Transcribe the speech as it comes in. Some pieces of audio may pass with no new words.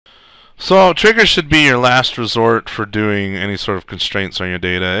So triggers should be your last resort for doing any sort of constraints on your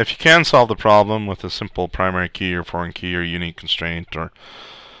data. If you can solve the problem with a simple primary key or foreign key or unique constraint or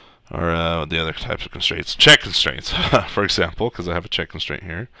the other types of constraints, check constraints, for example, because I have a check constraint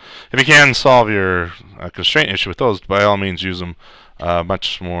here. If you can solve your constraint issue with those, by all means use them.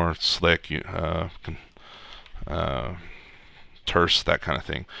 Much more slick, terse, that kind of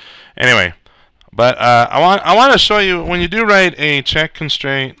thing. Anyway, but I want to show you when you do write a check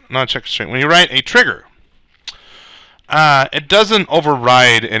constraint, not a check constraint, when you write a trigger, it doesn't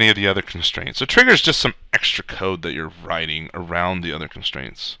override any of the other constraints. A trigger is just some extra code that you're writing around the other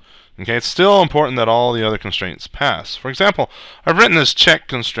constraints. Okay, it's still important that all the other constraints pass. For example, I've written this check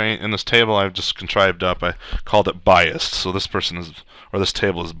constraint in this table I've just contrived up. I called it biased. So this person is, or this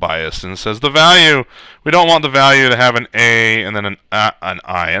table is biased, and it says the value. We don't want the value to have an A and then an I,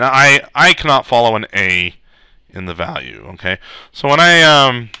 and I cannot follow an A in the value. Okay, so when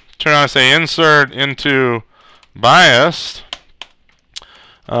I turn on and say insert into biased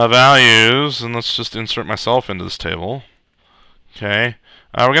values, and let's just insert myself into this table. Okay.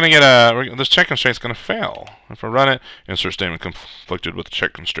 We're going to get this check constraint is going to fail. If I run it, insert statement conflicted with the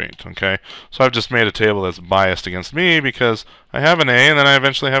check constraint. Okay, so I've just made a table that's biased against me because I have an A and then I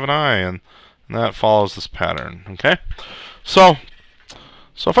eventually have an I, and that follows this pattern. Okay, so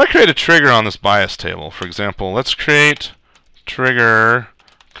if I create a trigger on this bias table, for example, let's create trigger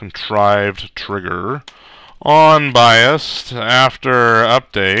contrived trigger on biased after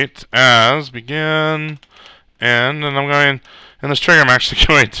update as begin end, and I'm going. In this trigger, I'm actually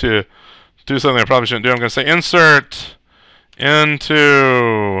going to do something I probably shouldn't do. I'm going to say insert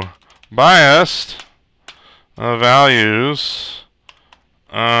into biased values.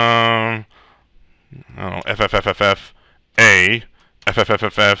 I don't know, FFFFF A,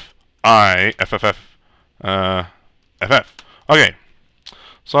 FFFFF I, FFF FF. Okay.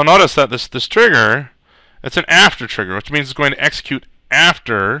 So notice that this trigger, it's an after trigger, which means it's going to execute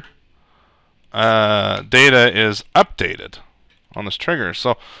after data is updated on this trigger.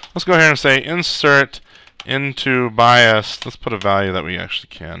 So let's go here and say insert into bias. Let's put a value that we actually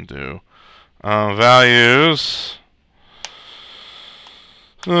can do. Values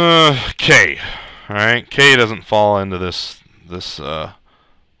K. All right, K doesn't fall into this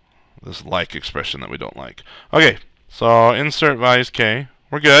like expression that we don't like. Okay, so insert values K.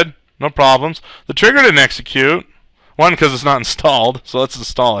 We're good, no problems. The trigger didn't execute. One, because it's not installed, so let's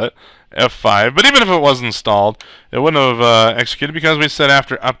install it. F5. But even if it was installed, it wouldn't have executed because we said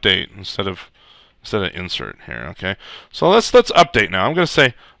after update instead of insert here. Okay, so let's update now. I'm going to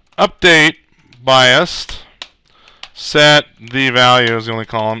say update biased. Set the value as the only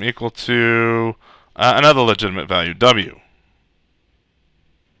column equal to another legitimate value, W.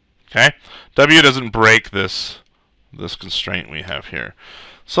 Okay, W doesn't break this constraint we have here.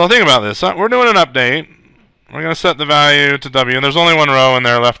 So think about this. We're doing an update. We're going to set the value to W, and there's only one row in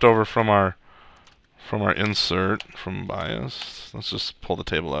there left over from our insert from bias. Let's just pull the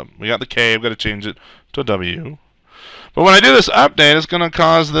table up. We got the K. I've got to change it to a W. But when I do this update, it's going to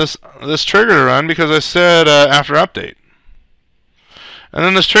cause this trigger to run because I said after update. And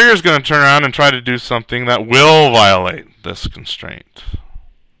then this trigger is going to turn around and try to do something that will violate this constraint.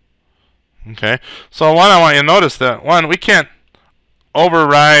 Okay. So one, I want you to notice that one, we can't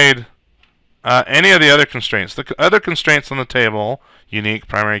override any of the other constraints. The other constraints on the table, unique,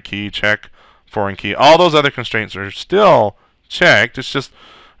 primary key, check, foreign key, all those other constraints are still checked. It's just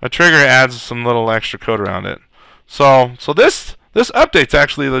a trigger adds some little extra code around it. So this update's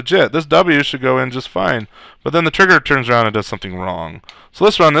actually legit. This W should go in just fine. But then the trigger turns around and does something wrong. So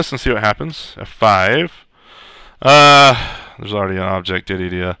let's run this and see what happens. F5. There's already an object.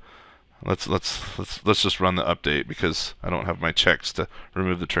 Let's just run the update because I don't have my checks to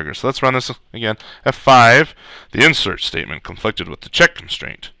remove the trigger. So let's run this again. F5. The insert statement conflicted with the check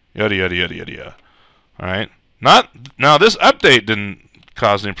constraint. Yada yada yada yada yada. All right. Now this update didn't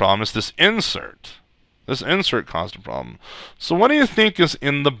cause any problem. It's this insert. This insert caused a problem. So what do you think is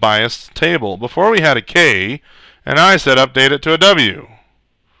in the biased table? Before we had a K, and now I said update it to a W.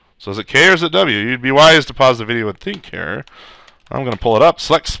 So is it K or is it W? You'd be wise to pause the video and think here. I'm going to pull it up.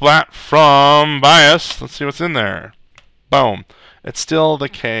 Select splat from bias. Let's see what's in there. Boom. It's still the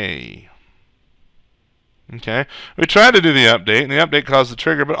K. Okay. We tried to do the update, and the update caused the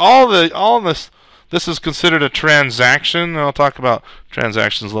trigger. But all this is considered a transaction. And I'll talk about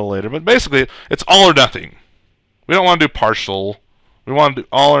transactions a little later. But basically, it's all or nothing. We don't want to do partial. We want to do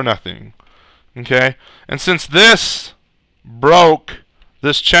all or nothing. Okay. And since this broke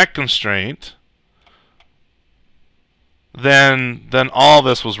this check constraint, then all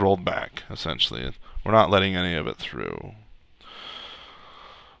this was rolled back, essentially. We're not letting any of it through.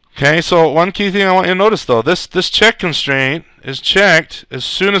 Okay, so one key thing I want you to notice though, this check constraint is checked as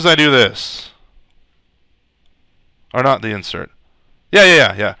soon as I do this. Or not the insert.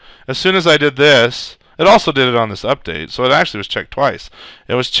 Yeah. As soon as I did this, it also did it on this update, so it actually was checked twice.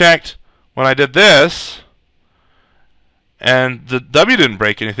 It was checked when I did this, and the W didn't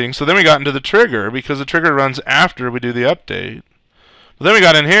break anything, so then we got into the trigger, because the trigger runs after we do the update. But then we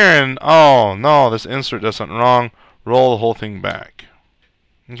got in here, and oh no, this insert does something wrong. Roll the whole thing back.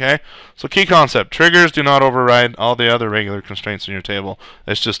 Okay, so key concept, triggers do not override all the other regular constraints in your table.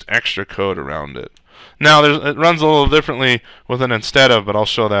 It's just extra code around it. Now, it runs a little differently with an instead of, but I'll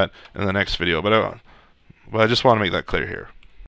show that in the next video. But I just want to make that clear here.